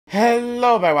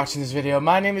Hello by watching this video.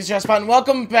 My name is Jasper and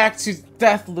welcome back to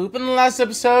Deathloop. In the last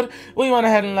episode, we went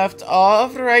ahead and left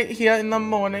off right here in the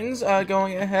mornings,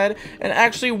 going ahead and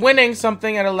actually winning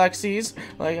something at Alexi's,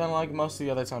 like unlike most of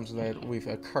the other times that we've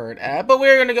occurred at. But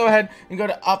we're gonna go ahead and go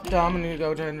to UPDAAM and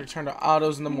go ahead and return to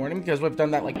autos in the morning because we've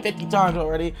done that like 50 times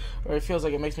already, or it feels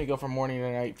like it makes me go from morning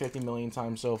to night 50 million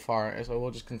times so far. So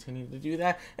we'll just continue to do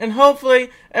that, and hopefully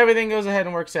everything goes ahead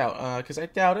and works out. Because I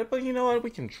doubt it, but you know what?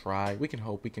 We can try. We can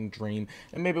hope. We can dream,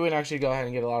 and maybe we can actually go ahead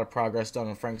and get a lot of progress done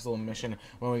on Frank's little mission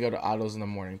when we go to autos in the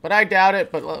morning. But I doubt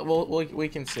it, but we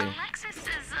can see. Alexis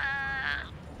is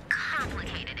a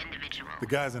complicated individual. The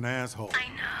guy's an asshole. I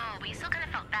know, but you still kind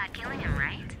of felt bad killing him,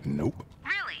 right? Nope.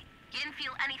 Really? You didn't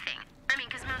feel anything? I mean,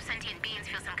 because most sentient beings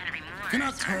feel some kind of remorse. Can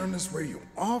I turn this radio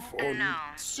off? Or No.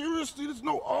 Seriously, there's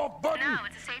no off button? No,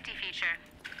 it's a safety feature.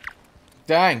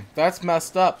 Dang, that's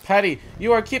messed up. Petty,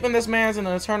 you are keeping this man in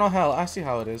an eternal hell. I see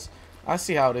how it is. I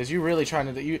see how it is. You really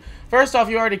trying to... First off,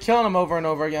 you already killing him over and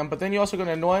over again, but then you also going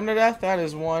to annoy him to death? That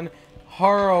is one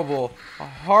horrible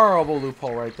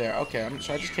loophole right there. Okay,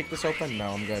 should I just kick this open? No,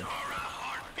 I'm good.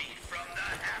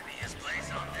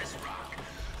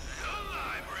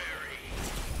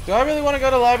 Do I really want to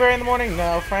go to the library in the morning?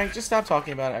 No, Frank, just stop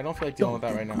talking about it. I don't feel like dealing with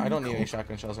that right now. I don't need any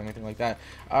shotgun shells or anything like that.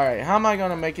 Alright, how am I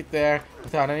going to make it there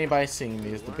without anybody seeing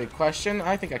me is the big question.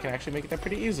 I think I can actually make it there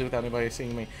pretty easily without anybody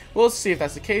seeing me. We'll see if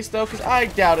that's the case, though, because I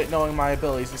doubt it knowing my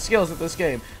abilities and skills at this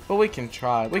game. But we can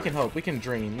try. We can hope. We can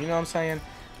dream. You know what I'm saying?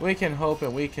 We can hope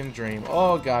and we can dream.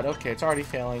 Oh, God. Okay, it's already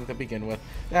failing to begin with.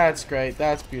 That's great.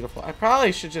 That's beautiful. I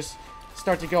probably should just...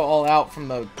 start to go all out from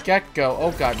the get-go.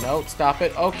 Oh god, no, stop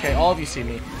it. Okay, all of you see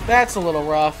me. That's a little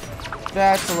rough.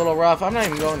 That's a little rough. I'm not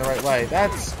even going the right way.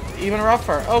 That's even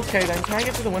rougher. Okay, then can I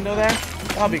get to the window there?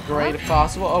 That'll be great if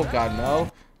possible. Oh god,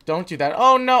 no. Don't do that.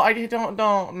 Oh no, I don't,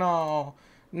 no. No,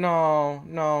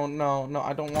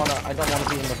 I don't wanna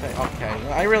be in the thing. Okay,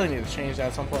 I really need to change that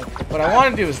at some point. What I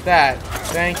wanna do is that.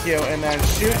 Thank you, and then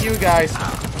shoot you guys,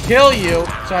 kill you,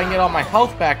 so I can get all my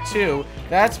health back too.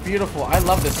 That's beautiful. I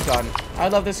love this gun. I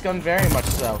love this gun very much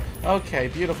so. Okay,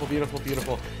 beautiful, beautiful,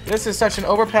 beautiful. This is such an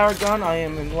overpowered gun. I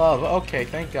am in love. Okay,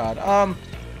 thank God. I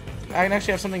can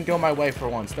actually have something go my way for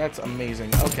once. That's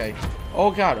amazing. Okay. Oh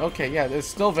God. Okay, yeah, it's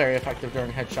still very effective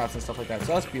during headshots and stuff like that.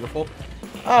 So that's beautiful.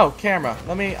 Oh, camera.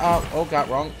 Let me. Oh God,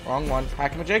 wrong one.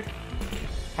 Hack-a-majig.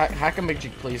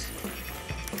 Hack-a-majig, please.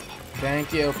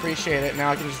 Thank you. Appreciate it.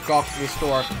 Now I can just go off to the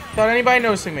store without anybody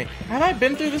noticing me. Have I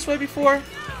been through this way before?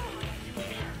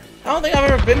 I don't think I've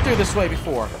ever been through this way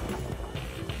before.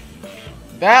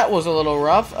 That was a little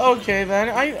rough. Okay, then.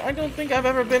 I don't think I've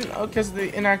ever been... Oh, because of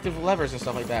the inactive levers and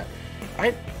stuff like that.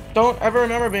 I don't ever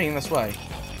remember being this way.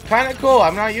 Kind of cool.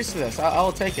 I'm not used to this.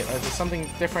 I'll take it. It's something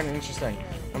different and interesting.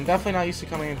 I'm definitely not used to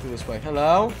coming in through this way.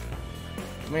 Hello?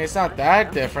 I mean, it's not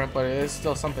that different, but it is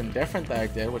still something different that I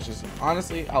did, which is,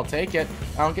 honestly, I'll take it.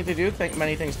 I don't get to do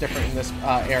many things different in this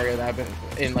area that I've been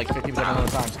in like 50%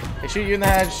 of the times. They shoot you in the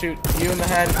head, shoot you in the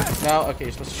head. No, okay,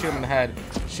 you're supposed to shoot him in the head.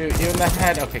 Shoot you in the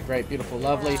head. Okay, great, beautiful,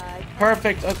 lovely.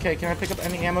 Perfect. Okay, can I pick up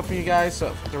any ammo for you guys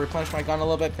to replenish my gun a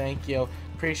little bit? Thank you.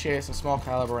 Appreciate it. Some small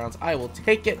caliber rounds. I will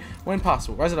take it when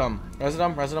possible. Residum,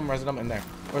 in there.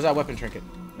 Where's that weapon trinket?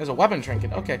 There's a weapon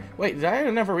trinket. Okay. Wait, did I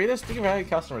never read this? Thank you, valued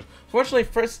customers. Fortunately,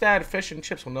 first add fish and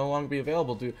chips will no longer be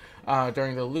available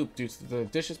during the loop due to the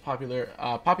dish's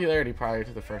popularity prior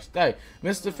to the first day.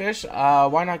 Mr. Fish,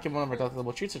 why not give one of our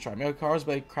delectable treats a try? Make cars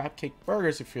bake crab cake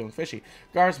burgers if you're feeling fishy.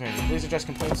 Guardsman, please address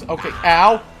complaints. Okay.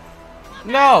 Ow!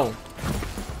 No!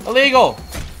 Illegal!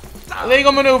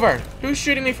 Illegal maneuver! Who's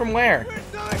shooting me from where?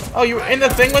 Oh, you were in the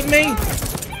thing with me?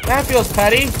 That feels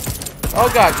petty. Oh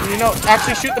god, you know,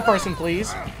 actually shoot the person,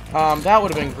 please. That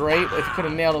would have been great. If you could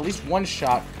have nailed at least one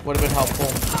shot, would have been helpful.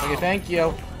 Okay, thank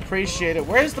you. Appreciate it.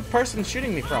 Where's the person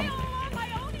shooting me from?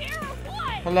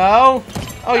 Hello?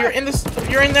 Oh, you're in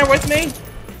there with me?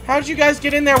 How'd you guys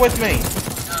get in there with me?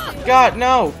 God,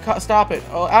 no. Stop it.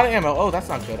 Oh, out of ammo. Oh, that's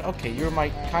not good. Okay, you're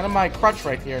kind of my crutch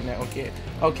right here. Okay.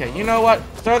 Okay, you know what?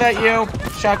 Throw that you.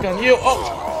 Shotgun you.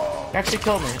 Oh! Actually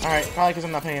killed me. Alright, probably because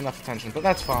I'm not paying enough attention, but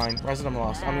that's fine. Resident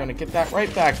lost. I'm gonna get that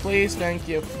right back, please. Thank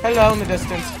you. Hello in the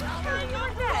distance.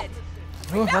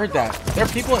 Who heard that? There are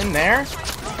people in there?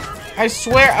 I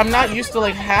swear I'm not used to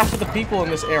like half of the people in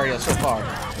this area so far.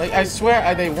 Like, I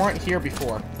swear they weren't here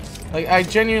before. Like, I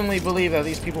genuinely believe that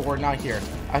these people were not here.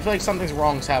 I feel like something's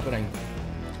wrong's happening.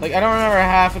 Like, I don't remember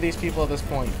half of these people at this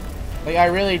point. Like, I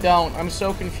really don't. I'm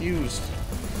so confused.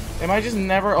 Am I just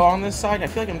never on this side? I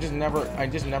feel like I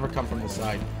just never come from this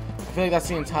side. I feel like that's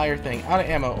the entire thing. Out of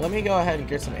ammo. Let me go ahead and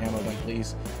get some ammo then,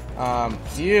 please.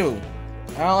 You.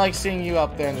 I don't like seeing you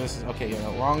up there. And this is, okay,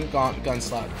 wrong gun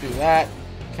slot. Do that.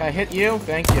 Can I hit you?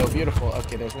 Thank you. Beautiful.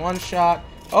 Okay, there's one shot.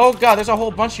 Oh god, there's a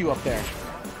whole bunch of you up there.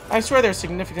 I swear there's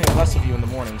significantly less of you in the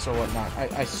mornings or whatnot.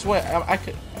 I swear, I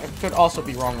could also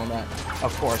be wrong on that,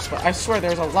 of course, but I swear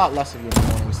there's a lot less of you in the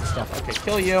mornings and stuff. Okay,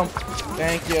 kill you.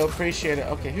 Thank you. Appreciate it.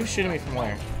 Okay, who's shooting me from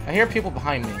where? I hear people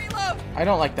behind me. I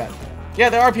don't like that. Yeah,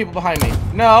 there are people behind me.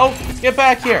 No, get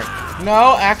back here.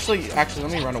 No, actually, let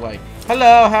me run away.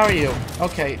 Hello, how are you?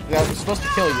 Okay, that was supposed to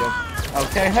kill you.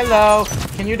 Okay, hello.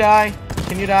 Can you die?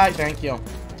 Can you die? Thank you.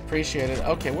 Appreciate it.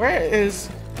 Okay, where is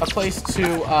a place to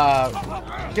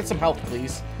get some help,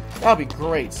 please? That would be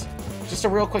great. Just a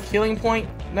real quick healing point?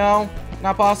 No,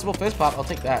 not possible. Fizz pop, I'll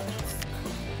take that.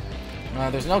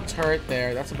 There's no turret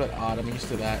there. That's a bit odd. I'm used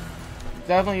to that.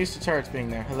 Definitely used to turrets being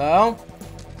there. Hello?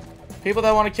 People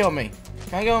that want to kill me.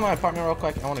 Can I go in my apartment real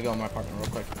quick? I want to go in my apartment real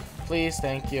quick. Please,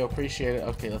 thank you. Appreciate it.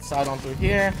 Okay, let's slide on through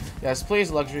here. Yes, please,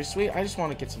 luxury suite. I just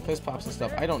want to get some fizz pops and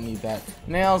stuff. I don't need that.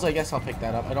 Nails, I guess I'll pick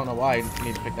that up. I don't know why I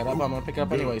need to pick that up, but I'm going to pick it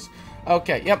up anyways.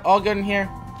 Okay, yep, all good in here.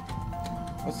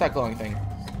 What's that glowing thing?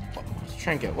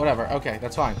 Trinket, whatever. Okay,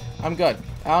 that's fine. I'm good.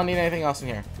 I don't need anything else in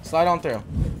here. Slide on through.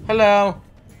 Hello.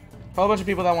 A whole bunch of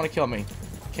people that want to kill me.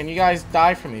 Can you guys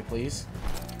die for me, please?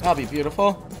 That'll be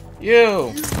beautiful.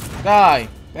 You. Die.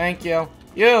 Thank you.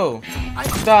 You.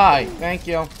 Die. Thank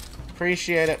you.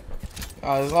 Appreciate it.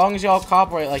 As long as y'all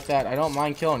cooperate like that, I don't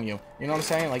mind killing you. You know what I'm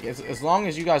saying? Like, as long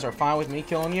as you guys are fine with me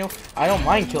killing you, I don't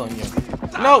mind killing you.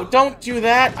 No, don't do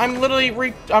that. I'm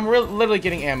literally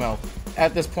getting ammo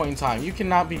at this point in time. You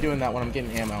cannot be doing that when I'm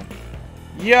getting ammo.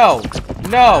 Yo,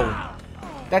 no,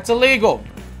 that's illegal.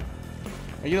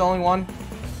 Are you the only one?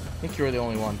 I think you were the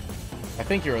only one. I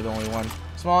think you were the only one.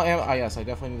 Small ammo. Ah, yes, I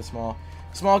definitely need the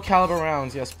small caliber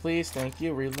rounds. Yes, please. Thank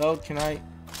you. Reload. Can I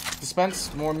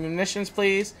dispense more munitions,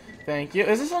 please? Thank you.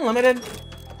 Is this unlimited?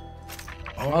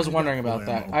 I was wondering about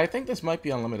that. I think this might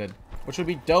be unlimited, which would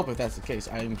be dope if that's the case.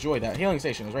 I enjoy that. Healing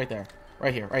station is right there.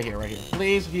 Right here, right here, right here.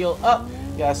 Please heal up.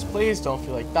 Yes, please. Don't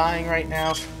feel like dying right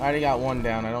now. I already got one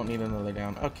down. I don't need another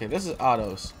down. Okay, this is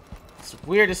autos. It's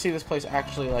weird to see this place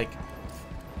actually, like,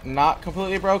 not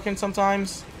completely broken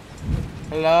sometimes.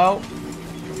 Hello?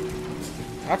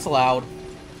 That's loud.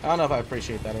 I don't know if I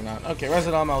appreciate that or not. Okay,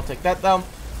 resident, I'll take that though.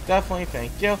 Definitely,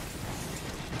 thank you.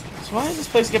 So why does this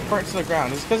place get burnt to the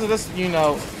ground? Is it because of this, you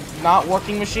know, not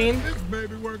working machine? This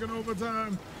baby working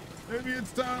overtime. Maybe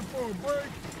it's time for a break.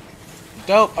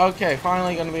 Dope. Okay,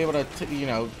 finally gonna be able to, you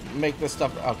know, make this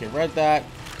stuff. Okay, read that.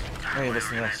 Hey,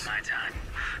 listen to this. My time.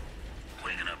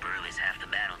 Waking up early is half the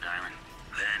battle, darling.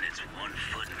 Then it's one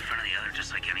foot in front of the other,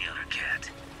 just like any other cat.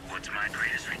 What's my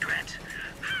greatest regret?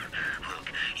 Look,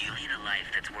 you lead a life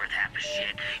that's worth half a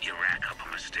shit. You rack up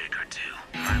a mistake or two.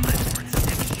 My life's worth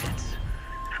sticky hits.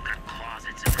 I've got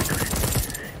closets of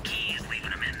regrets. Keys,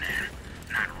 leaving them in there.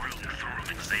 Not rooting through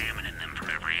them, examining them from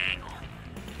every angle.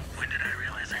 When did I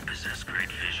realize I possessed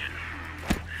great vision?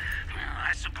 Well,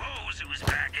 I suppose it was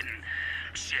back in...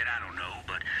 shit, I don't know,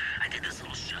 but I did this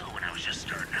little show when I was just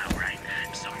starting out, right?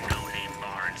 Some no-name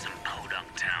bar in some podunk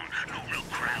town. No real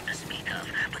crowd to speak of,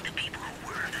 but the people who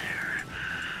were there...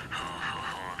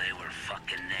 Oh, they were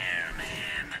fucking there,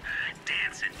 man.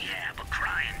 Dancing, yeah, but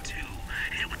crying too.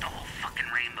 Hit with the whole fucking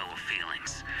rainbow of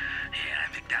feelings. Yeah,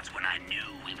 I think that's when I knew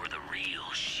we were the real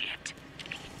shit.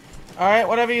 Alright,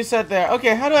 whatever you said there.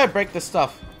 Okay, how do I break this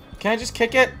stuff? Can I just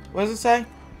kick it? What does it say?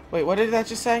 Wait, what did that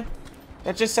just say?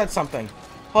 That just said something.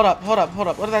 Hold up, hold up, hold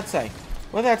up. What did that say?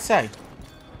 What did that say?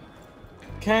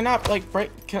 Can I not, like, break...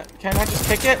 Can I not just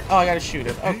kick it? Oh, I gotta shoot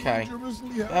it. Okay.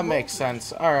 That makes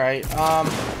sense. Alright,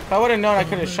 if I would have known I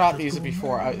could have shot these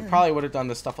before, I probably would have done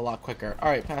this stuff a lot quicker.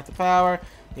 Alright, path to power.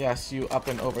 Yes, you up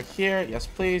and over here. Yes,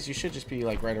 please. You should just be,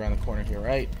 like, right around the corner here,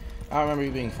 right? I don't remember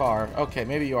you being far. Okay,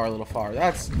 maybe you are a little far.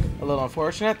 That's a little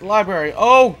unfortunate. The library.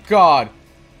 Oh, God.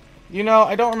 You know,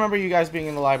 I don't remember you guys being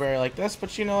in the library like this,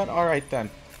 but you know what? Alright, then.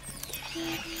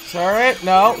 It's alright.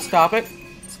 No, stop it.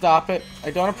 Stop it. I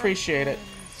don't appreciate it.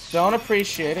 Don't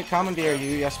appreciate it. Commandeer you.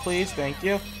 Yes, please. Thank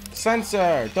you.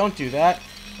 Censor. Don't do that.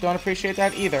 Don't appreciate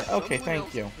that either. Okay,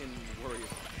 thank you.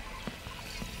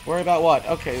 Worry about what?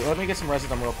 Okay, let me get some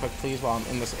resident real quick, please, while I'm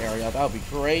in this area. That would be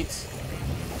great.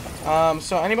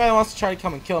 So anybody that wants to try to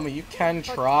come and kill me, you can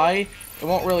try. It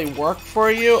won't really work for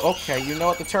you. Okay, you know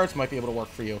what? The turrets might be able to work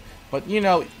for you. But, you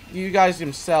know, you guys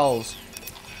themselves,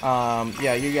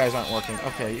 yeah, you guys aren't working.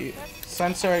 Okay,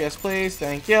 censor, yes, please.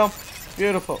 Thank you.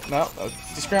 Beautiful. No,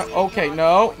 okay,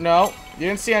 no, no. You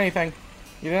didn't see anything.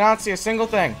 You did not see a single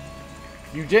thing.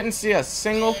 You didn't see a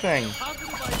single thing.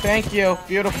 Thank you.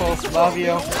 Beautiful. Love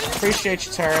you. Appreciate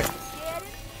you, turret.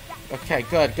 Okay,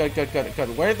 good, good, good, good,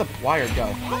 good. Where did the wire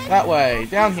go? That way.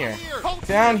 Down here.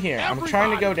 Down here. I'm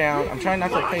trying to go down. I'm trying not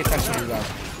to pay attention to you guys.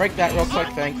 Break that real quick.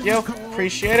 Thank you.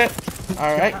 Appreciate it.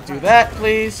 Alright, do that,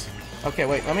 please. Okay,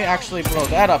 wait. Let me actually blow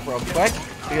that up real quick,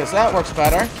 because that works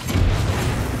better. I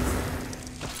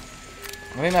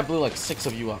think that blew like 6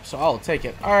 of you up, so I'll take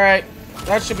it. Alright,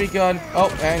 that should be good.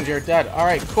 Oh, and you're dead.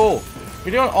 Alright, cool.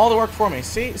 You're doing all the work for me.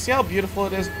 See how beautiful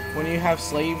it is when you have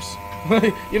slaves?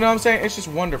 You know what I'm saying? It's just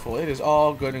wonderful. It is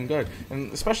all good and good.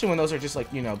 And especially when those are just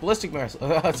like, you know, ballistic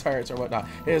turrets or whatnot.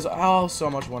 It is all so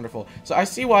much wonderful. So I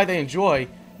see why they enjoy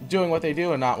doing what they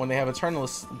do and not when they have eternal,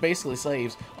 basically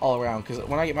slaves all around. Because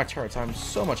when I get my turrets, I'm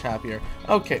so much happier.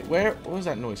 Okay, where was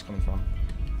that noise coming from?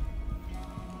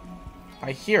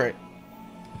 I hear it.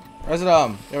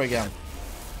 Resident, there we go.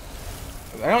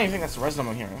 I don't even think that's the resident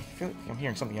I'm hearing. I feel like I'm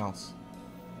hearing something else.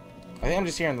 I think I'm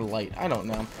just hearing the light. I don't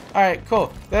know. Alright,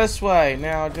 cool. This way.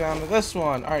 Now down to this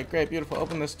one. Alright, great, beautiful.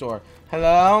 Open this door.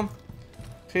 Hello?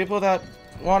 People that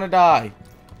want to die.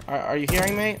 Are you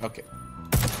hearing me? Okay.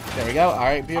 There we go.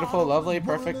 Alright, beautiful, lovely,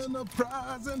 perfect.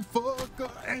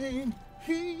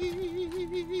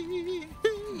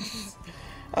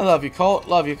 I love you, Colt.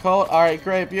 Love you, Colt. Alright,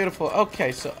 great, beautiful.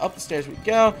 Okay, so up the stairs we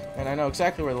go. And I know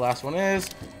exactly where the last one is.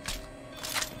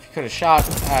 If you could have shot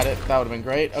at it, that would have been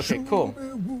great. Okay, cool.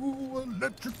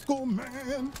 Electrical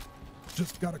man.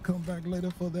 Just gotta come back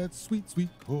later for that sweet, sweet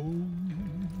cold.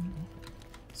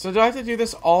 So do I have to do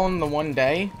this all in the one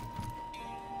day?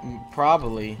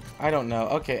 Probably. I don't know.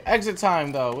 Okay, exit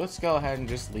time though. Let's go ahead and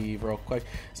just leave real quick.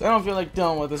 So I don't feel like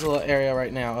dealing with this little area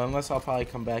right now, unless I'll probably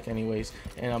come back anyways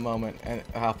in a moment. And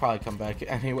I'll probably come back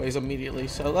anyways immediately.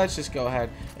 So let's just go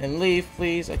ahead and leave,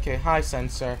 please. Okay, hi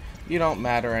sensor. You don't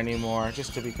matter anymore,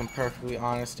 just to be perfectly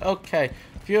honest. Okay,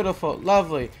 beautiful,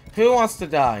 lovely. Who wants to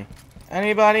die?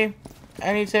 Anybody?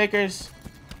 Any takers?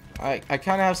 I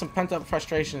kind of have some pent-up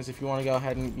frustrations if you want to go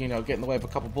ahead and, you know, get in the way of a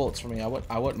couple bullets for me. I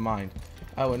wouldn't mind.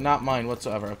 I would not mind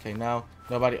whatsoever. Okay, now,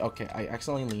 nobody. Okay, I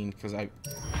accidentally leaned because I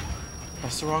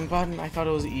pressed the wrong button. I thought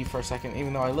it was E for a second,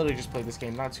 even though I literally just played this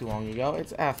game not too long ago.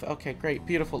 It's F. Okay, great,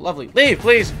 beautiful, lovely. Leave,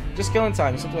 please! Just killing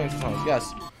time. Simply entertainment.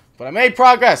 Yes. But I made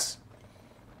progress!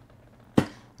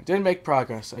 I did make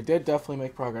progress. I did definitely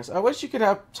make progress. I wish you could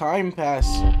have time pass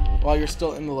while you're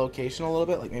still in the location a little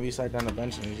bit. Like maybe you sat down a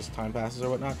bench and you just time passes or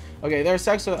whatnot. Okay, there's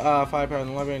sex with 5 power and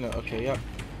 11. Okay, yep.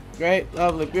 Great,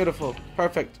 lovely, beautiful,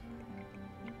 perfect.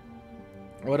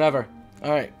 Whatever.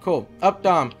 Alright, cool. Up,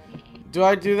 Dom. Do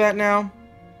I do that now?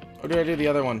 Or do I do the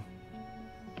other one?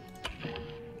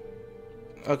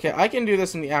 Okay, I can do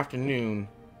this in the afternoon.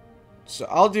 So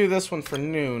I'll do this one for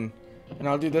noon. And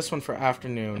I'll do this one for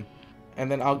afternoon. And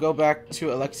then I'll go back to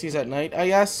Alexi's at night, I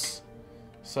guess.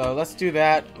 So let's do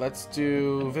that. Let's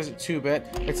do visit 2-bit.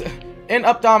 It's in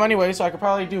Up Dom anyway, so I could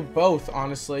probably do both,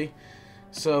 honestly.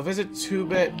 So visit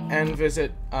 2-bit and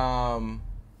visit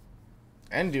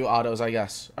and do autos, I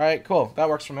guess. Alright, cool. That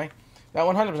works for me. That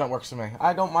 100% works for me.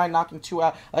 I don't mind knocking 2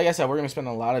 out. Like I said, we're going to be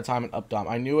spending a lot of time in Up Dom.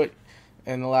 I knew it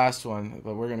in the last one,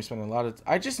 but we're going to be spending a lot of...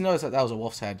 I just noticed that was a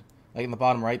wolf's head. Like in the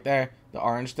bottom right there, the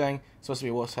orange thing. It's supposed to be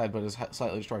a wolf's head, but it's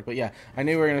slightly destroyed. But yeah, I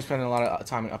knew we were going to spend a lot of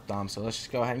time in Up Dom, so let's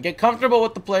just go ahead and get comfortable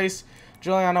with the place.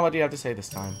 Juliana, what do you have to say this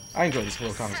time? I enjoy these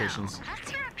little conversations. So, what's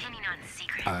your opinion on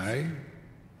secrets? I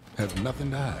have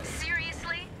nothing to hide.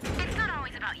 Seriously? It's not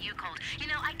always about you, Colt. You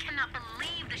know, I cannot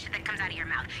believe the shit that comes out of your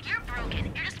mouth. You're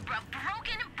broken. You're just a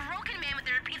broken man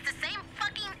that repeats the same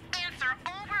fucking answer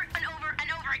over and over and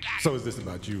over again. So is this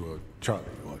about you or Charlie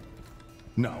or...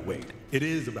 No, wait. It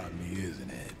is about me, isn't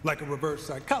it? Like a reverse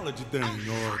psychology thing,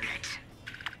 or...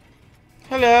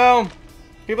 Hello.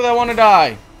 People that want to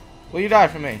die. Will you die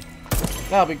for me?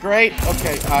 That'll be great.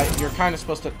 Okay, you're kind of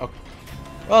supposed to... Okay.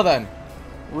 Well then.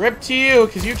 Rip to you,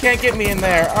 because you can't get me in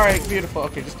there. Alright, beautiful.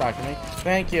 Okay, just die for me.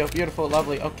 Thank you. Beautiful,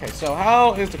 lovely. Okay, so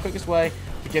how is the quickest way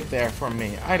to get there from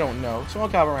me? I don't know. Small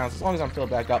caliber rounds, as long as I'm filled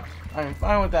back up. I'm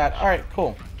fine with that. Alright,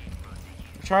 cool.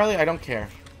 Charlie, I don't care.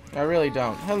 I really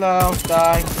don't. Hello.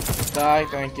 Die. Die.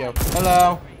 Thank you.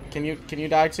 Hello. Can you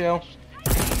die too?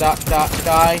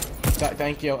 Die.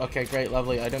 Thank you. Okay, great.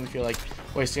 Lovely. I didn't feel like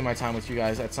wasting my time with you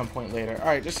guys at some point later.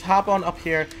 Alright, just hop on up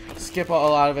here. Skip a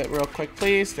lot of it real quick,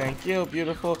 please. Thank you.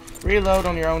 Beautiful. Reload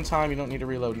on your own time. You don't need to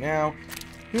reload now.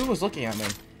 Who was looking at me?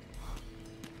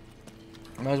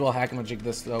 I might as well hack and jig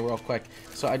this though real quick,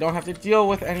 so I don't have to deal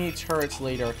with any turrets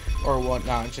later or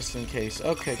whatnot, just in case.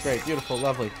 Okay, great, beautiful,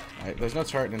 lovely. Alright, there's no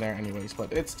turret in there anyways,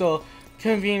 but it's still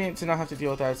convenient to not have to deal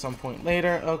with that at some point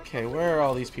later. Okay, where are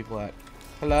all these people at?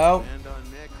 Hello?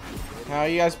 How are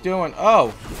you guys doing?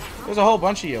 Oh, there's a whole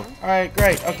bunch of you. Alright,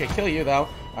 great. Okay, kill you though.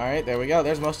 Alright, there we go.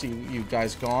 There's most of you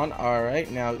guys gone.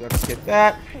 Alright, now let's get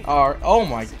that. Oh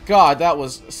my god, that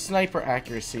was sniper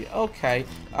accuracy. Okay.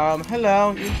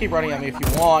 Hello. You can keep running at me if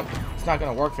you want. It's not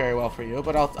gonna work very well for you,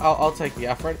 but I'll take the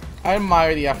effort. I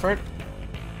admire the effort.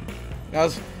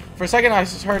 For a second, I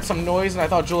just heard some noise, and I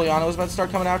thought Juliana was about to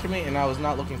start coming after me, and I was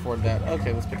not looking forward to that.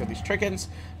 Okay, let's pick up these chickens,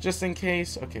 just in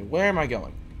case. Okay, where am I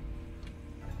going?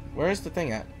 Where's the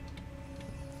thing at?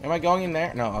 Am I going in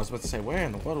there? No, I was about to say, where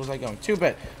in the world was I going?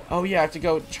 2-bit. Oh, yeah, I have to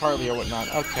go Charlie or whatnot.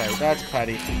 Okay, that's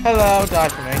petty. Hello, die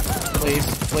for me. Please,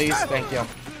 please, thank you.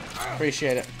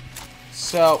 Appreciate it.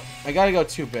 So, I gotta go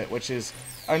 2-bit, which is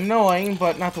annoying,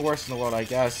 but not the worst in the world, I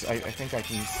guess. I think I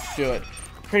can do it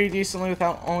pretty decently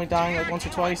without only dying like once or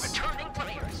twice.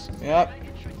 Yep.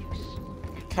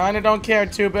 Kinda don't care,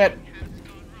 2-bit.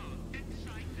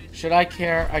 Should I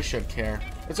care? I should care.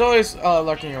 It's always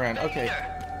lurking around. Okay.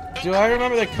 Do I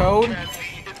remember the code?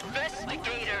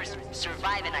 Investigators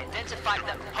survive and identify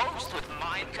the host with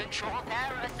mind control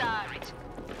parasites.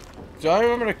 Do I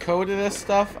remember the code to this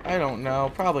stuff? I don't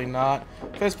know. Probably not.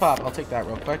 Fizz pop. I'll take that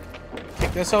real quick.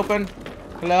 Kick this open.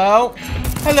 Hello?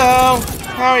 Hello?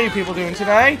 How are you people doing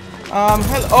today?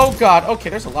 Hello. Oh god. Okay,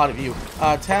 there's a lot of you.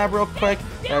 Tab real quick.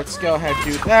 Let's go ahead and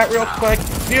do that real quick.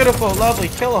 Beautiful, lovely.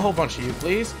 Kill a whole bunch of you,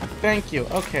 please. Thank you.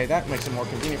 Okay, that makes it more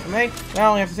convenient for me. Now I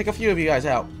only have to take a few of you guys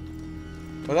out.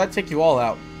 Well, that'd take you all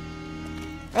out.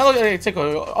 Now look at it, take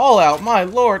all out. My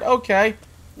lord. Okay.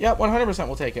 Yep, 100%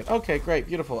 we'll take it. Okay, great.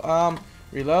 Beautiful.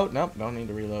 Reload. Nope, don't need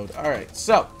to reload. Alright,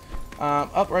 so.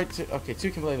 Up right to... Okay,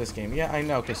 2 can play this game. Yeah, I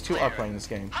know, because 2 are playing this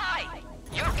game. Hi!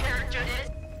 Your character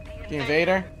is... The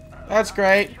Invader. That's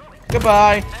great.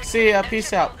 Goodbye. See ya.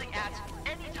 Peace out.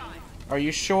 Are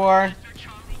you sure?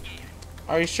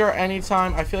 Are you sure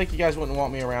anytime? I feel like you guys wouldn't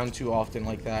want me around too often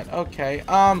like that. Okay,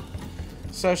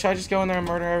 so should I just go in there and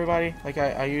murder everybody like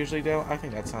I usually do? I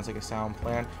think that sounds like a sound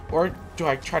plan. Or do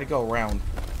I try to go around?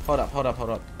 Hold up, hold up,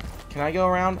 hold up. Can I go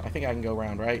around? I think I can go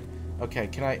around, right? Okay,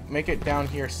 can I make it down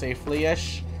here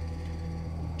safely-ish?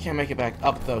 Can't make it back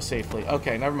up, though, safely.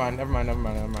 Okay, never mind, never mind, never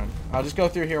mind, never mind. I'll just go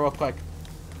through here real quick.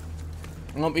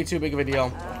 It won't be too big of a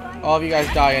deal. All of you guys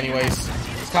die anyways.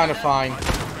 It's kind of fine.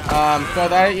 Throw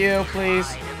that at you,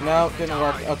 please. No, didn't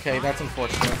work. Okay, that's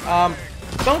unfortunate.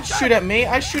 Don't shoot at me.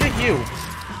 I shoot at you.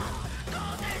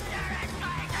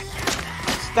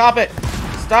 Stop it.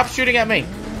 Stop shooting at me.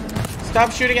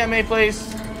 Stop shooting at me, please.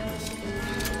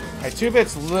 Alright,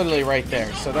 2-bit's literally right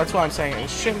there. So that's why I'm saying it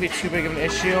shouldn't be too big of an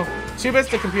issue. 2-bit's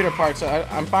the computer part, so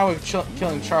I'm fine with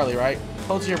killing Charlie, right?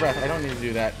 Hold to your breath. I don't need to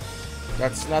do that.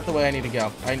 That's not the way I need to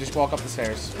go. I can just walk up the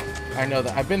stairs. I know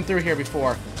that. I've been through here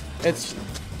before. It's...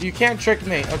 You can't trick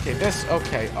me. Okay, this...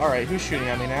 Okay, alright. Who's shooting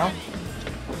at me now?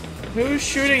 Who's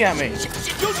shooting at me?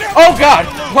 Oh, God!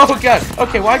 Oh, God!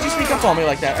 Okay, why'd you sneak up on me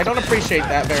like that? I don't appreciate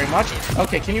that very much.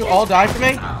 Okay, can you all die for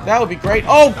me? That would be great.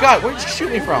 Oh, God! Where'd you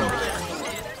shoot me from?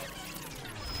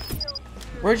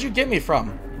 Where'd you get me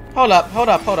from? Hold up, hold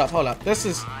up, hold up, hold up. This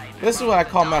is what I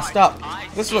call messed up.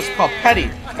 This is what's called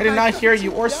petty. I did not hear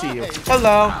you or see you.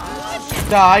 Hello.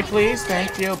 Die, please.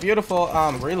 Thank you. Beautiful.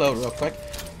 Reload real quick.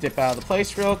 Dip out of the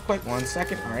place real quick. 1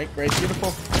 second. Alright, great,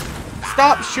 beautiful.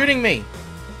 Stop shooting me!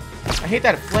 I hate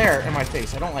that flare in my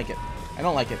face. I don't like it. I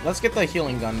don't like it. Let's get the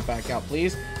healing gun back out,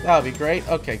 please. That would be great.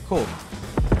 Okay, cool.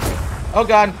 Oh,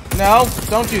 God. No,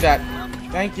 don't do that.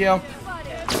 Thank you.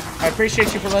 I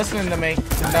appreciate you for listening to me.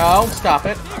 No, stop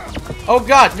it. Oh,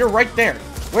 God, you're right there.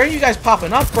 Where are you guys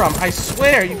popping up from? I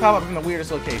swear you pop up from the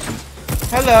weirdest locations.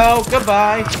 Hello,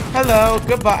 goodbye. Hello,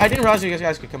 goodbye. I didn't realize you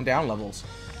guys could come down levels.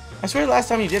 I swear the last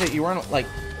time you did it, you weren't, like,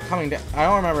 coming down. I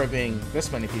don't remember it being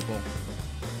this many people.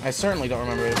 I certainly don't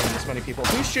remember it being this many people.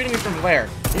 Who's shooting me from where?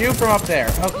 You from up there.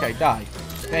 Okay, die.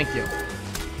 Thank you.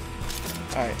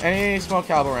 Alright, any small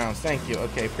caliber rounds. Thank you.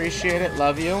 Okay, appreciate it.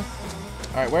 Love you.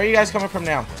 Alright, where are you guys coming from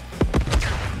now?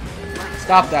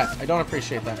 Stop that. I don't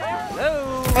appreciate that.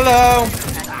 Hello. Hello.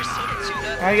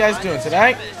 How you guys doing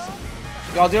today?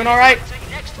 Y'all doing alright?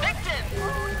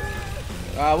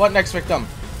 What next victim?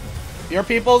 Your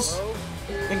peoples?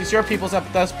 I think it's your peoples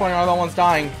at this point are the ones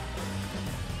dying.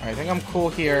 Alright, I think I'm cool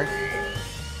here.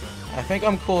 I think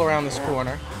I'm cool around this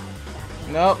corner.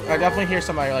 Nope, I definitely hear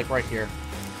somebody like right here.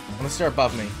 Unless they're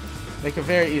above me. They could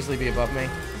very easily be above me.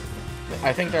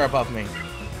 I think they're above me.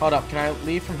 Hold up, can I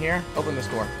leave from here? Open this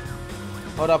door.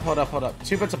 Hold up, hold up, hold up.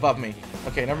 2-bit's above me.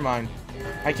 Okay, never mind.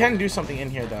 I can do something in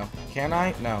here though. Can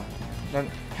I? No.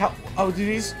 Then how? Oh, do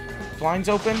these blinds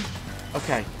open?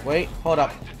 Okay, wait, hold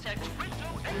up.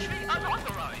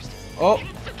 Oh.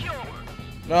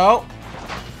 No.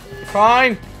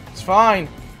 Fine. It's fine.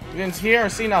 You didn't hear or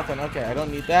see nothing. Okay, I don't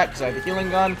need that because I have the healing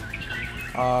gun.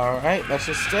 Alright, let's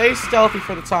just stay stealthy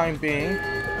for the time being.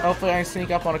 Hopefully I can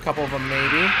sneak up on a couple of them,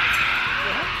 maybe.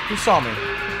 Who saw me?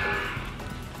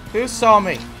 Who saw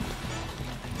me?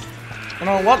 And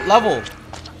on what level?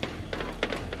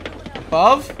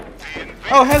 above?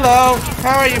 Oh, hello.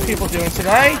 How are you people doing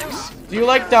today? Do you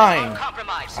like dying?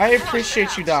 I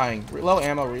appreciate you dying. Low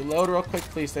ammo. Reload real quick,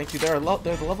 please. Thank you. They're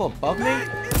the level above me?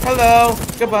 Hello.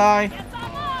 Goodbye.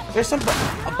 There's some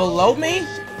below me?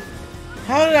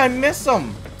 How did I miss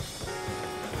them?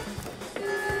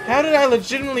 How did I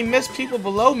legitimately miss people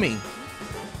below me?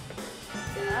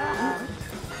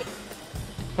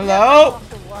 Hello?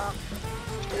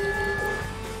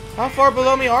 How far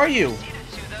below me are you?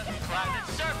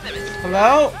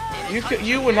 Hello?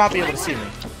 You would not be able to see me.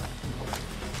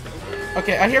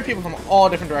 Okay, I hear people from all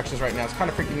different directions right now. It's kind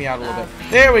of freaking me out a little bit.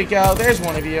 There we go. There's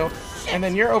one of you. And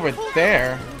then you're over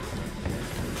there.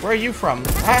 Where are you from?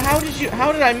 How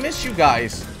did I miss you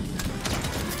guys?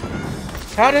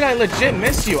 How did I legit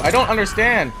miss you? I don't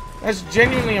understand. That's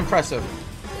genuinely impressive.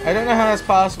 I don't know how that's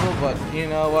possible, but you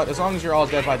know what? As long as you're all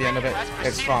dead by the end of it,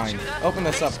 it's fine. Open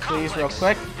this up, please, real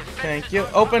quick. Thank you.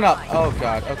 Open up. Oh,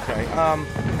 God. Okay.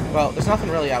 Well, there's nothing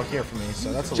really out here for me,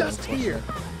 so that's a little Just here.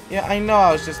 Yeah, I know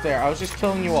I was just there. I was just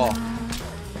killing you all.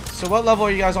 So what level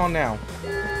are you guys on now?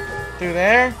 Through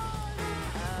there?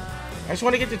 I just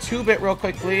want to get to 2-bit real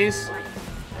quick, please.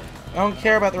 I don't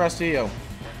care about the rest of you.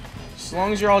 As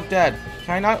long as you're all dead.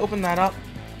 Can I not open that up?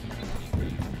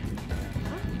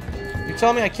 You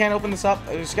tell me I can't open this up?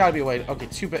 There's gotta be a way. Okay,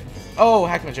 2-bit. Oh,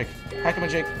 hackamajig.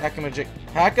 Hackamajig. Hackamajig.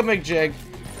 Hackamajig.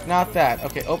 Not that.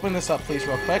 Okay, open this up, please,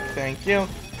 real quick. Thank you.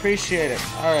 Appreciate it.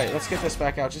 Alright, let's get this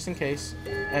back out, just in case.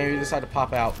 And you decide to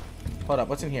pop out. Hold up,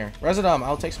 what's in here? Residum.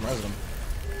 I'll take some residum.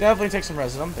 Definitely take some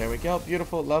residum. There we go.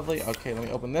 Beautiful, lovely. Okay, let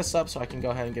me open this up so I can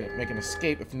go ahead and make an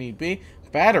escape if need be.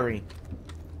 Battery.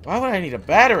 Why would I need a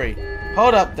battery?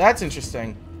 Hold up, that's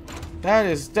interesting. That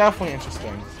is definitely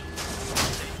interesting.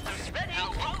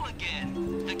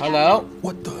 Hello?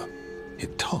 What the?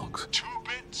 It talks.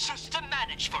 2-bit system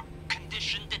managed for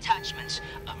condition detachments.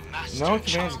 A master No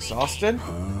command's exhausted?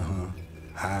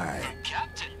 Hi.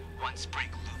 Captain, once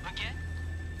break loop again?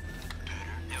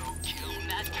 Better no kill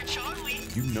Master Charlie.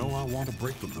 You know I want to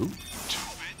break the loop?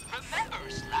 2-bit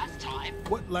remembers last time.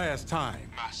 What last time?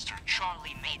 Master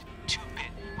Charlie made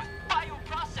 2-bit with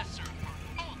bioprocessor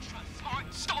for ultra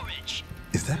smart storage.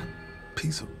 Is that a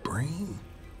piece of brain?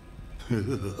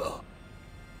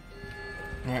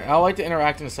 Alright, I'll like to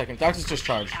interact in a second. Doctor's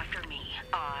discharged. After me,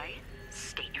 I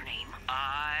state your name.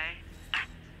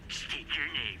 State your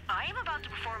name. I am about to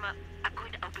perform I'm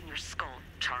going to open your skull,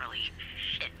 Charlie.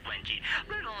 Shit, Wendy.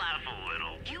 Let laugh a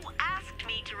little. You asked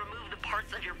me to remove the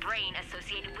parts of your brain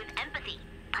associated with empathy.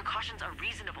 Precautions are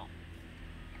reasonable.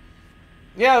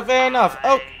 Yeah, fair enough.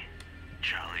 Oh,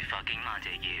 Charlie fucking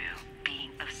Montague.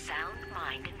 Being of sound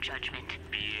mind and judgment,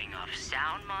 Being of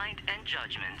sound mind and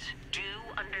judgment. do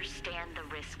understand the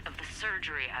risk of the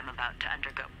surgery I'm about to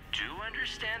undergo. Do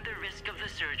understand the risk of the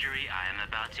surgery I am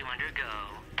about to undergo.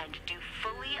 And do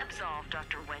fully absolve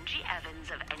Dr. Wenji Evans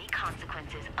of any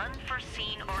consequences,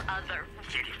 unforeseen or other,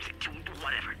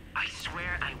 Whatever. I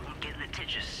swear I won't get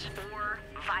litigious. or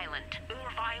violent.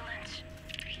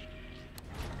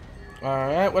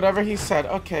 alright, whatever he said.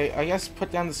 Okay, I guess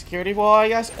put down the security wall, I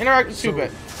guess. Interact with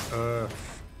 2-bit.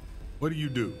 What do you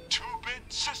do?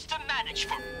 2-bit system managed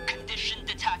for condition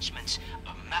detachments.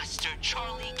 A Master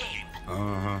Charlie game.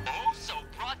 Also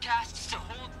broadcasts to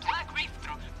hold Black Reef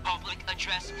through public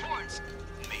address horns.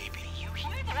 Maybe you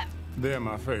hear them. They're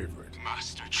my favorite.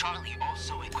 Master Charlie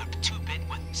also equipped 2-bit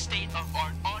with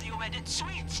state-of-art audio edit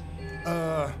suites.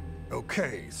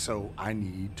 Okay, so I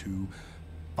need to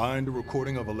find a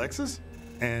recording of Alexis,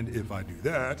 and if I do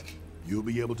that, you'll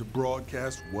be able to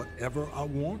broadcast whatever I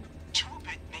want?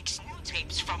 2-bit makes new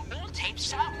tapes from old tape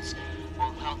sounds.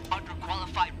 We'll help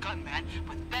underqualified gunman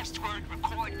with best word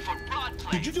record for broad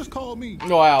play. Did you just call me?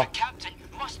 Wow. The captain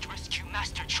must rescue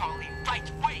Master Charlie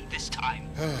right way this time.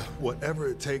 Whatever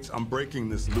it takes, I'm breaking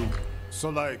this loop. So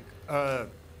like,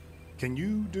 can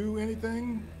you do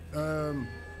anything,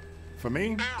 for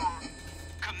me?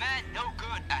 Command no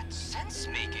good at sense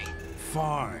making.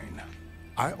 Fine.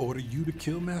 I order you to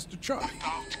kill Master Charlie.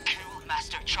 About to kill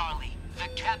Master Charlie. The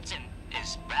captain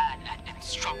is bad at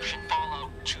instruction follow.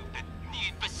 2-bit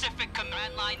need Pacific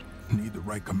command line. Need the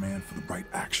right command for the right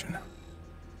action.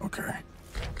 Okay.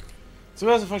 So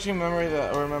it has a functioning memory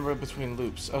that will remember between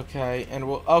loops. Okay, and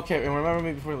remember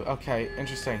me before. Okay,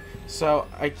 interesting. So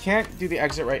I can't do the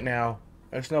exit right now.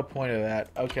 There's no point of that.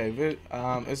 Okay,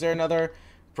 is there another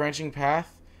branching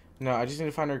path? No, I just need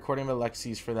to find a recording of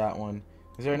Alexis for that one.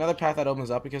 Is there another path that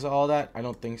opens up because of all that? I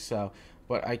don't think so.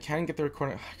 But I can get the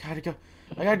recording. I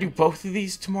gotta do both of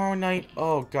these tomorrow night.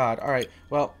 Oh God. All right.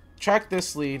 Well, track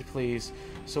this lead, please.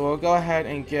 So we'll go ahead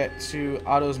and get to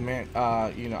Otto's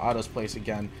Otto's place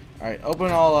again. Alright, open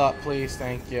it all up, please.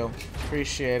 Thank you.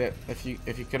 Appreciate it. If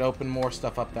you could open more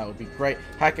stuff up, that would be great.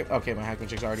 Okay, my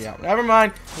hackmanship's already out. Never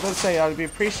mind. I was going to say, I would be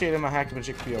appreciated if my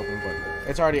hackmanship could be open, but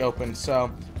it's already open.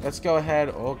 So, let's go ahead.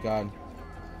 Oh, God.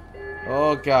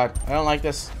 Oh, God. I don't like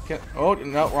this. Oh,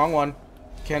 no, wrong one.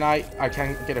 I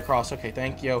can get across. Okay,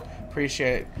 thank you.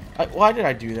 Appreciate it. Why did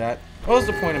I do that? What was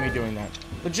the point of me doing that?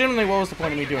 Legitimately, what was the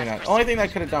point of me doing that? Only thing that I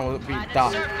could have done would be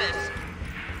die.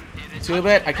 Too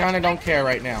bad. I kind of don't care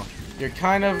right now. You're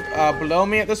kind of below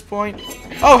me at this point.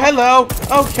 Oh, hello.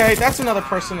 Okay, that's another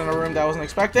person in a room that I wasn't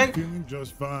expecting. Feeling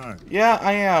just fine. Yeah,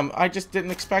 I am. I just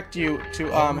didn't expect you to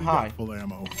hi. Full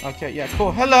ammo. Okay, yeah,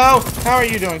 cool. Hello. How are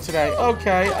you doing today?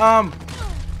 Okay.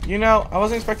 You know, I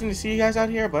wasn't expecting to see you guys out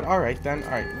here, but all right then.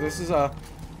 All right, this is I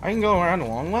can go around a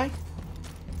long way.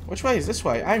 Which way is this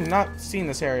way? I've not seen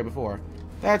this area before.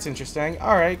 That's interesting.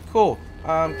 All right, cool.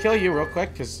 Kill you real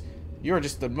quick, because you're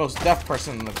just the most deaf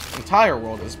person in the entire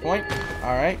world at this point.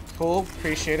 All right, cool.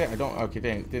 Appreciate it. I don't. Okay,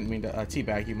 didn't mean to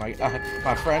teabag you, my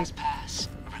friend. Pass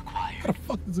required. How the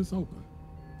fuck is this open?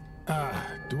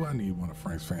 Do I need one of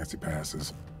Frank's fancy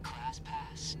passes? Class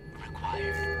pass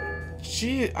required.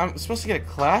 Gee, I'm supposed to get a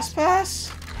class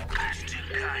pass? There's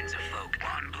two kinds of folk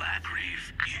on Black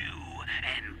Reef. You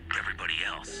and everybody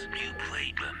else. You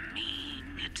played the mean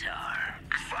guitar.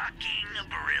 Fucking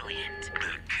brilliant.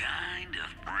 The kind of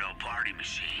real party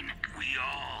machine we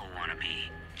all want to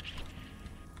be.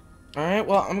 Alright,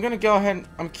 well, I'm gonna go ahead.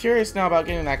 I'm curious now about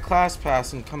getting that class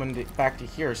pass and coming back to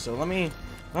here, so let me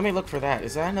look for that.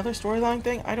 Is that another storyline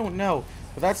thing? I don't know.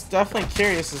 But that's definitely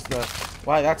curious as to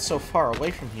why that's so far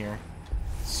away from here.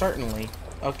 Certainly.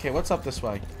 Okay, what's up this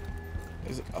way?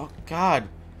 Oh, God.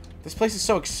 This place is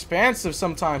so expansive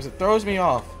sometimes. It throws me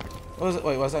off. What was it?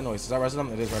 Wait, what's that noise? Is that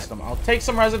residum? It is residum. I'll take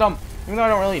some residum. Even though I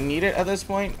don't really need it at this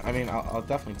point. I mean, I'll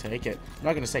definitely take it. I'm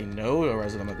not going to say no to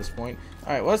residum at this point.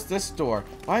 Alright, what's this door?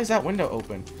 Why is that window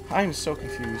open? I am so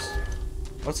confused.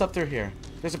 What's up through here?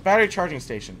 There's a battery charging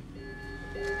station.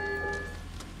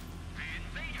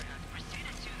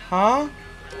 Huh?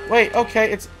 Wait,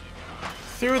 okay, it's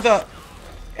through the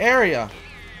area.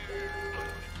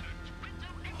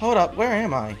 Hold up, where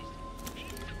am I?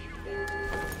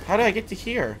 How do I get to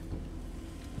here?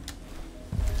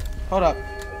 Hold up.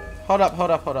 Hold up,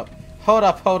 hold up, hold up. Hold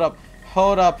up, hold up.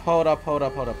 Hold up, hold up, hold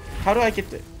up, hold up. How do I get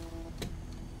to...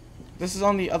 This is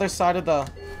on the other side of the...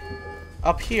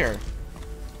 Up here.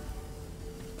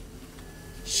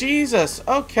 Jesus,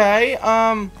 okay,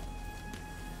 can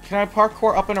I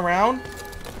parkour up and around?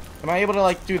 Am I able to,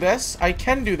 like, do this? I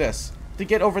can do this to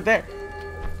get over there.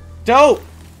 Dope!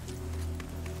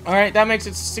 Alright, that makes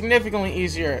it significantly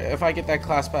easier if I get that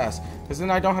class pass. Because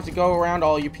then I don't have to go around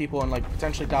all you people and, like,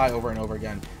 potentially die over and over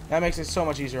again. That makes it so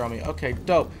much easier on me. Okay,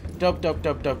 dope. Dope, dope,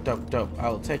 dope, dope, dope, dope.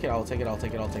 I'll take it, I'll take it, I'll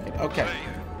take it, I'll take it. Okay.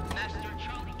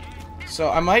 So,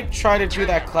 I might try to do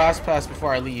that class pass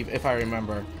before I leave, if I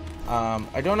remember.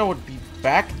 I don't know what would be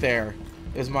back there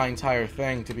is my entire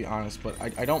thing, to be honest, but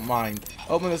I don't mind.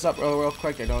 Open this up real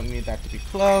quick. I don't need that to be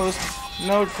closed.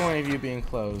 No point of you being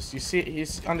closed. You see, you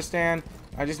understand?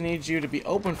 I just need you to be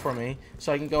open for me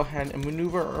so I can go ahead and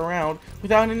maneuver around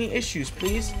without any issues,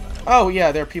 please. Oh,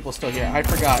 yeah, there are people still here. I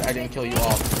forgot I didn't kill you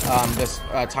all this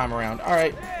time around. All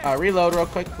right, reload real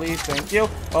quick, please. Thank you.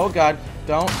 Oh, God.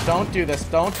 Don't do this.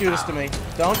 Don't do this to me.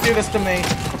 Don't do this to me.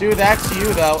 Do that to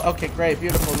you, though. Okay, great.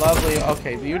 Beautiful. Lovely.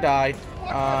 Okay, you die.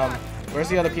 Where's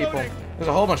the other people? There's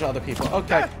a whole bunch of other people.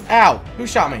 Okay. Ow! Who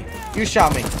shot me? You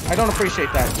shot me. I don't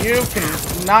appreciate that. You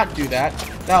can not do that.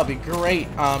 That would be great.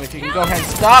 If you can go ahead and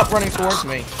stop running towards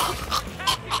me.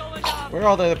 Where are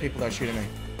all the other people that are shooting me?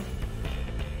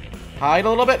 Hide a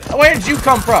little bit. Where did you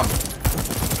come from?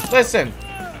 Listen.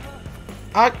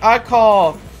 I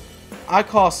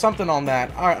call something on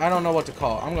that. Alright, I don't know what to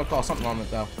call. I'm gonna call something on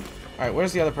it, though. Alright,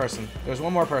 where's the other person? There's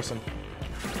one more person.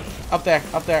 Up there,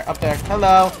 up there, up there.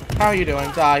 Hello. How are you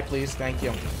doing? Die, please. Thank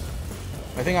you.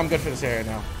 I think I'm good for this area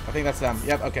now. I think that's them.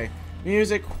 Yep, okay.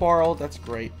 Music, quarrel. That's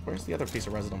great. Where's the other piece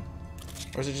of residum?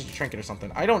 Or is it just a trinket or something?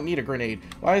 I don't need a grenade.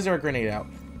 Why is there a grenade out?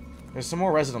 There's some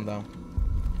more residum, though.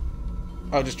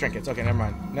 Oh, just trinkets. Okay, never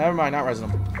mind. Never mind, not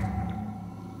residum.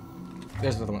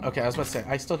 There's another one. Okay, I was about to say,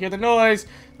 I still hear the noise.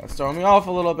 That's throwing me off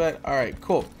a little bit. Alright,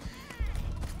 cool.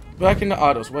 Back into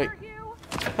autos. Wait.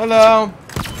 Hello.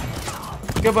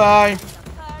 Goodbye.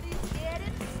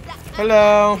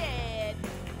 Hello.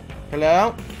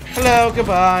 Hello. Hello.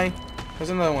 Goodbye. There's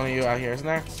another one of you out here, isn't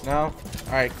there? No?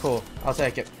 Alright, cool. I'll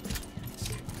take it.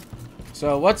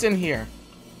 So, what's in here?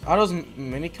 Auto's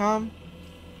minicom?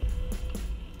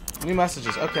 New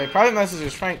messages. Okay, private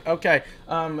messages. Frank. Okay.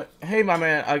 Hey, my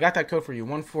man. I got that code for you.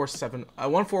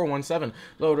 1417.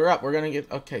 Load her up. We're gonna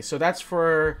get. Okay, so that's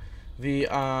for the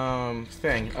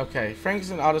thing. Okay, Frank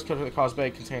is an autos code for the Causeway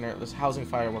container. This housing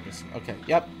fire weapons. Okay,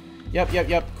 yep.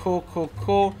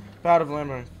 Cool. Bout of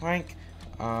Lambert Frank.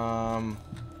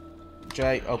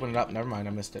 Jay, open it up. Never mind,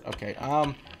 I missed it. Okay,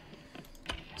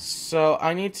 so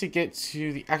I need to get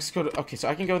to the access code. Okay, so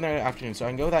I can go in there in the afternoon. So I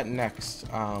can go that next,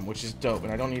 which is dope,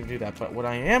 and I don't need to do that. But what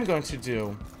I am going to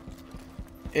do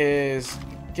is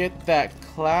get that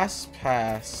class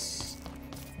pass,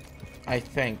 I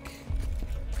think.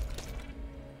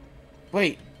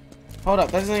 Wait, hold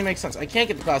up. That doesn't even make sense. I can't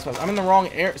get the class pass. I'm in the wrong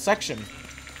section.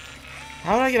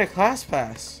 How did I get a class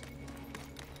pass?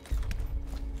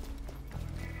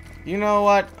 You know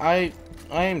what? I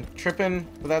am tripping,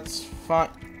 but that's fine.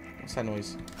 What's that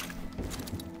noise?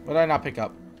 What did I not pick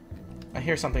up? I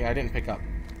hear something I didn't pick up.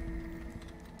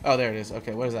 Oh, there it is.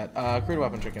 Okay, what is that? Crude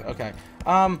weapon trinket. Okay.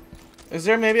 Is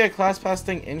there maybe a class pass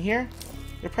thing in here?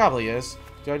 There probably is.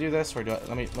 Do I do this or do I...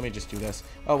 Let me just do this.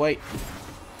 Oh, wait.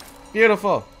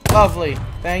 Beautiful. Lovely.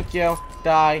 Thank you.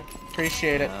 Die.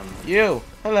 Appreciate it. You.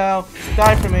 Hello.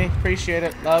 Die for me. Appreciate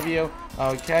it. Love you.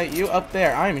 Okay, you up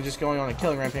there. I'm just going on a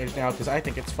killing rampage now because I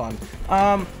think it's fun.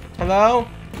 Hello?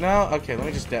 No? Okay, let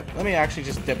me just dip. Let me actually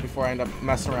just dip before I end up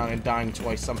messing around and dying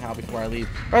twice somehow before I leave.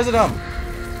 President!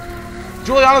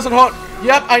 Juliana's at home.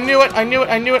 Yep, I knew it. I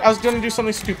was going to do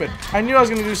something stupid.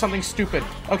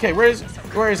 Okay, where is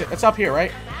it? It's up here,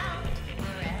 right?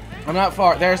 I'm not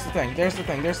far. There's the thing. I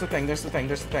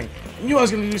knew I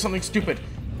was going to do something stupid.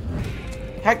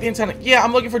 Hack the antenna. Yeah,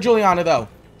 I'm looking for Juliana, though.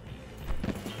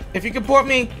 If you could point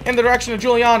me in the direction of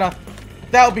Juliana,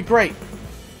 that would be great.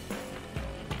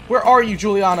 Where are you,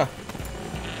 Juliana?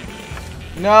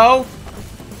 No.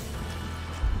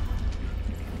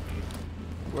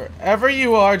 Wherever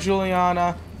you are,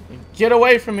 Juliana, get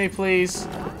away from me, please.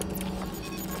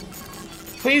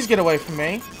 Please get away from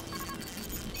me.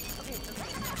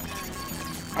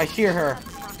 I hear her.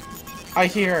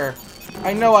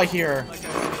 I know I hear her.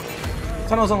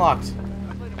 Tunnel's unlocked.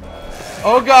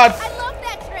 Oh, God.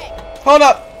 Hold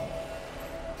up!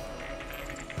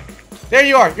 There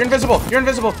you are! You're invisible! I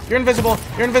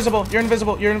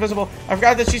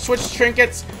forgot that she switched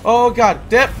trinkets. Oh god.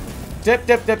 Dip!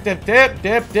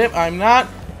 I'm not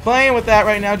playing with that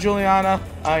right now, Juliana.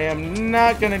 I am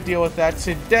not gonna deal with that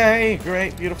today.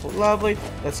 Great, beautiful, lovely.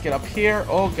 Let's get up here.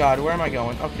 Oh god, where am I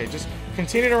going? Okay, just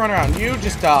continue to run around. You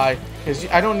just die, because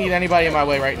I don't need anybody in my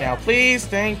way right now. Please,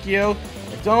 thank you.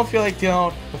 I don't feel like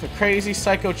dealing with a crazy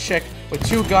psycho chick with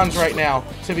 2 guns right now,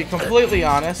 to be completely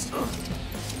honest.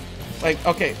 Like,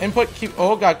 okay, input, keep,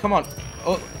 oh god, come on.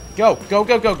 Oh, go.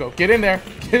 Get in there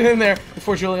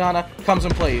before Juliana comes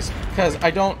and plays. Because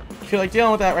I don't feel like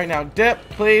dealing with that right now. Dip,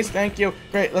 please, thank you.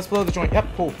 Great, let's blow the joint. Yep,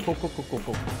 cool.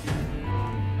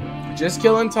 Just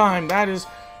killing time, that is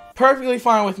perfectly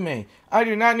fine with me. I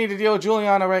do not need to deal with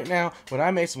Juliana right now, but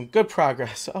I made some good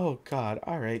progress. Oh god,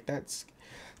 alright, that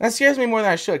scares me more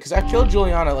than I should, because I've killed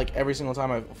Juliana like every single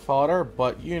time I've fought her,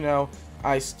 but you know,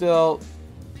 I still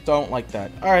don't like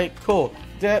that. Alright, cool.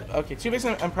 Dip. Okay, 2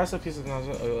 basic impressive pieces of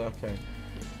okay.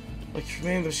 Like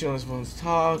remain the shield wounds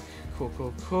talk.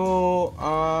 Cool.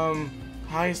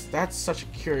 That's such a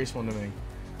curious one to me.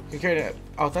 You can create an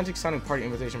authentic sounding party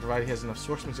invitation provided he has enough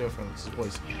source material for his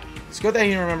voice. It's good that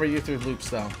he can remember you through loops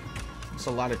though. There's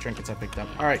a lot of trinkets I picked up.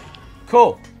 Alright,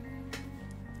 cool.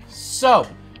 So,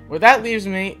 where that leaves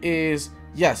me is,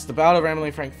 yes, the Battle of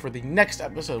Rambling Frank for the next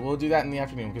episode. We'll do that in the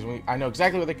afternoon because I know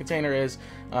exactly where the container is.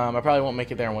 I probably won't make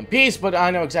it there in one piece, but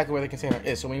I know exactly where the container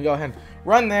is. So we can go ahead and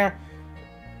run there,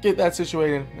 get that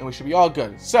situated, and we should be all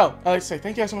good. So, I'd like to say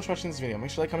thank you guys so much for watching this video. Make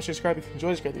sure to like, comment, subscribe if you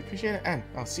enjoyed it. Greatly appreciate it, and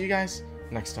I'll see you guys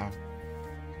next time.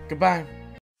 Goodbye.